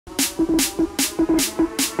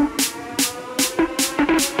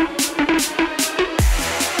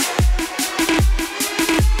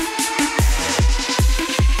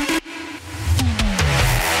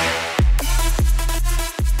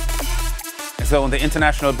So the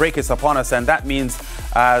international break is upon us, and that means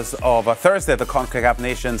as of Thursday, the CONCACAF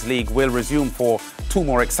Nations League will resume for 2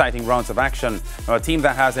 more exciting rounds of action. Now, a team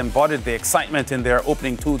that has embodied the excitement in their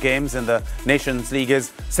opening 2 games in the Nations League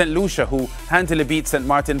is St. Lucia, who handily beat St.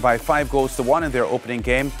 Martin by 5-1 in their opening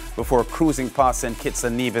game before cruising past St. Kitts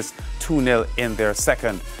and Nevis 2-0 in their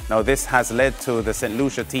second. Now, this has led to the St.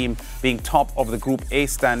 Lucia team being top of the Group A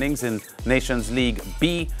standings in Nations League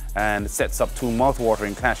B, and sets up 2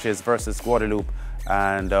 mouth-watering clashes versus Guadeloupe,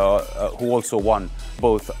 and who also won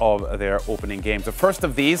both of their opening games. The first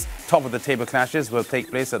of these top-of-the-table clashes will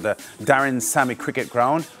take place at the Darren Sammy Cricket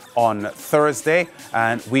Ground on Thursday,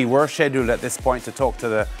 and we were scheduled at this point to talk to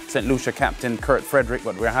the St. Lucia captain Kurt Frederick,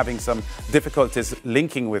 but we're having some difficulties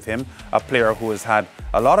linking with him, a player who has had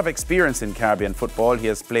a lot of experience in Caribbean football. He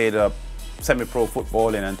has played semi-pro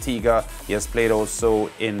football in Antigua. He has played also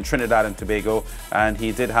in Trinidad and Tobago, and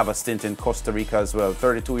he did have a stint in Costa Rica as well.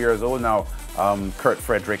 32 years old now, Kurt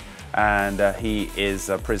Frederick, and he is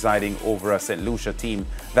presiding over a St. Lucia team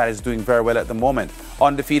that is doing very well at the moment.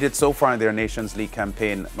 Undefeated so far in their Nations League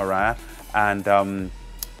campaign, Mariah, and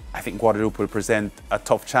I think Guadeloupe will present a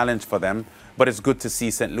tough challenge for them. But it's good to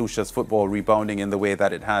see St. Lucia's football rebounding in the way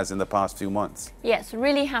that it has in the past few months. Yes,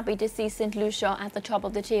 really happy to see St. Lucia at the top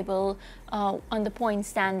of the table on the point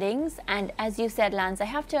standings. And as you said, Lance, I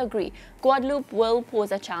have to agree, Guadeloupe will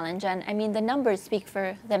pose a challenge. And I mean, the numbers speak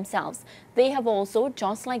for themselves. They have also,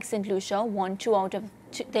 just like St. Lucia, won 2 out of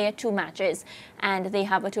their 2 matches, and they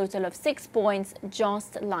have a total of 6 points,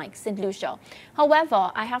 just like St. Lucia.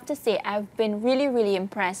 However, I have to say, I've been really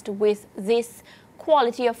impressed with this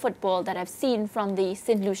quality of football that I've seen from the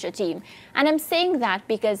St. Lucia team. And I'm saying that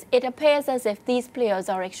because it appears as if these players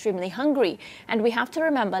are extremely hungry. And we have to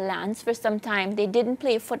remember, Lance, for some time they didn't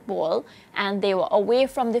play football and they were away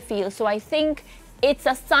from the field. So I think it's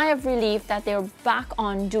a sigh of relief that they're back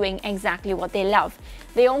on doing exactly what they love.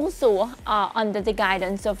 They also are under the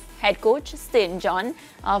guidance of head coach Stin John,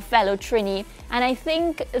 fellow Trini. And I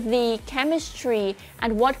think the chemistry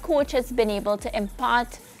and what coach has been able to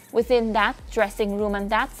impart within that dressing room and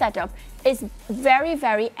that setup is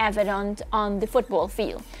very evident on the football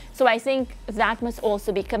field. So I think that must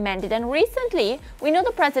also be commended. And recently, we know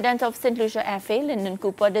the president of St. Lucia FA, Lyndon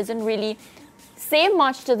Cooper, doesn't really say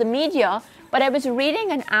much to the media, but I was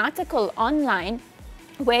reading an article online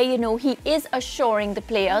where, you know, he is assuring the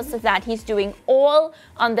players that he's doing all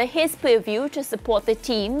under his purview to support the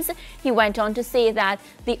teams. He went on to say that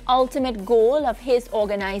the ultimate goal of his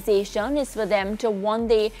organization is for them to one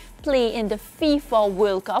day play in the FIFA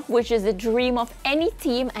World Cup, which is the dream of any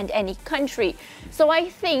team and any country. So I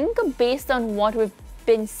think, based on what we've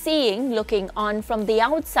been seeing, looking on from the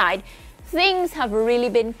outside, things have really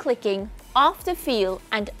been clicking off the field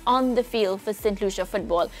and on the field for St. Lucia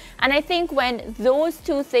football. And I think when those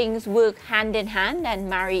 2 things work hand in hand and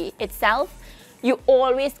marry itself, you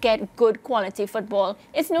always get good quality football.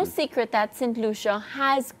 It's no secret that St. Lucia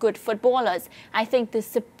has good footballers. I think the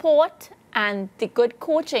support and the good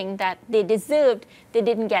coaching that they deserved, they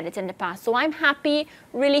didn't get it in the past. So I'm happy,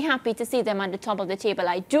 really happy to see them on the top of the table.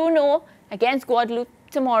 I do know against Guadeloupe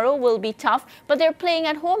tomorrow will be tough, but they're playing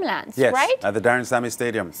at homelands, yes, right? At the Darren Sammy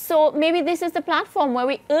Stadium. So maybe this is the platform where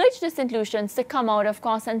we urge the St. Lucians to come out, of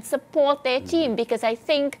course, and support their team, because I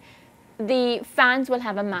think the fans will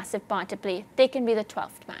have a massive part to play. They can be the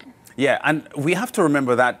 12th man. Yeah, and we have to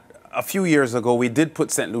remember that a few years ago, we did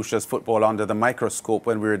put St. Lucia's football under the microscope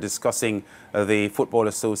when we were discussing the Football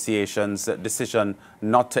Association's decision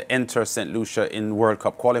not to enter St. Lucia in World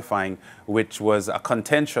Cup qualifying, which was a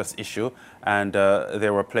contentious issue. And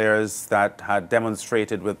there were players that had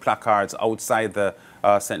demonstrated with placards outside the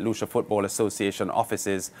St. Lucia Football Association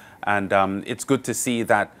offices. And it's good to see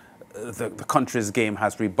that the country's game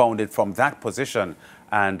has rebounded from that position.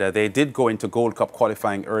 And they did go into Gold Cup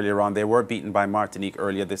qualifying earlier on. They were beaten by Martinique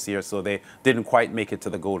earlier this year, so they didn't quite make it to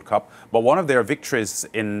the Gold Cup. But one of their victories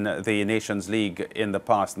in the Nations League in the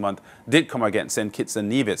past month did come against St. Kitts and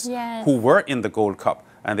Nevis, yes, who were in the Gold Cup,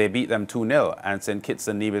 and they beat them 2-0. And St. Kitts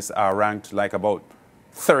and Nevis are ranked like about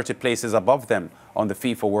 30 places above them on the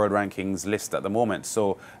FIFA World Rankings list at the moment.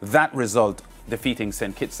 So that result, defeating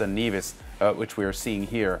St. Kitts and Nevis, which we are seeing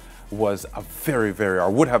here, was a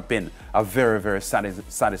would have been a very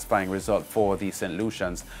satisfying result for the St.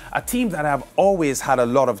 Lucians. A team that I've always had a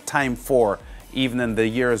lot of time for, even in the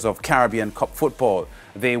years of Caribbean Cup football.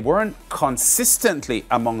 They weren't consistently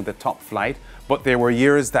among the top flight, but there were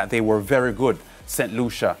years that they were very good. St.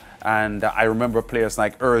 Lucia. And I remember players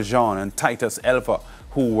like Jean and Titus Elva,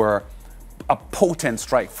 who were a potent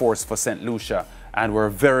strike force for St. Lucia and were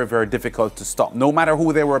very, very difficult to stop. No matter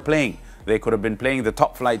who they were playing, they could have been playing the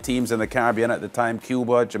top flight teams in the Caribbean at the time,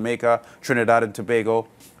 Cuba, Jamaica, Trinidad and Tobago,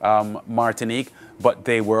 Martinique, but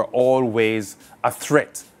they were always a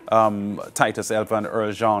threat, Titus Elva and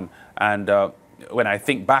Earl Jean. And when I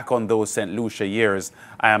think back on those St. Lucia years,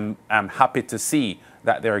 I'm happy to see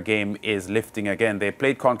that their game is lifting again. They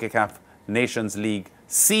played CONCACAF Nations League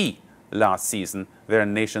C last season. They're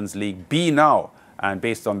in Nations League B now, and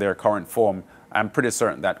based on their current form, I'm pretty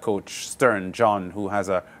certain that Coach Stern, John, who has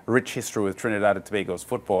a rich history with Trinidad and Tobago's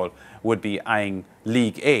football, would be eyeing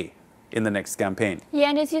League A in the next campaign. Yeah,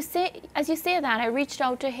 and as you say that, I reached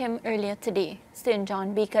out to him earlier today, Stern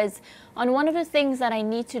John, because on one of the things that I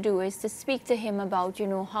need to do is to speak to him about, you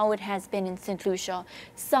know, how it has been in St. Lucia,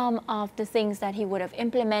 some of the things that he would have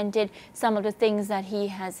implemented, some of the things that he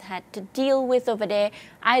has had to deal with over there.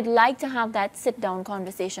 I'd like to have that sit-down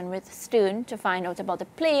conversation with Stern to find out about the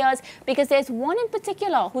players, because there's one in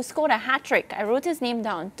particular who scored a hat-trick. I wrote his name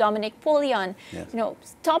down, Dominic Polion. Yes. You know,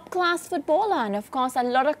 top-class footballer, and of course a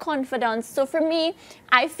lot of confidence. So for me,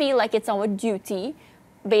 I feel like it's our duty,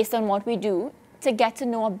 based on what we do, to get to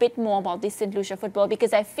know a bit more about this St. Lucia football,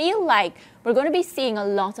 because I feel like we're going to be seeing a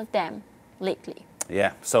lot of them lately.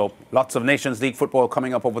 Yeah, so lots of Nations League football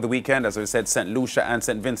coming up over the weekend. As I said, St. Lucia and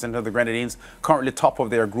St. Vincent of the Grenadines currently top of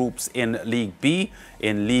their groups in League B.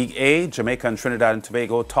 In League A, Jamaica and Trinidad and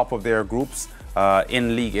Tobago top of their groups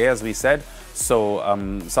in League A, as we said. So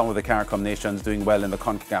some of the CARICOM nations doing well in the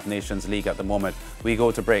CONCACAF Nations League at the moment. We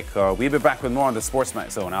go to break. We'll be back with more on the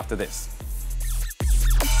SportsMax Zone after this.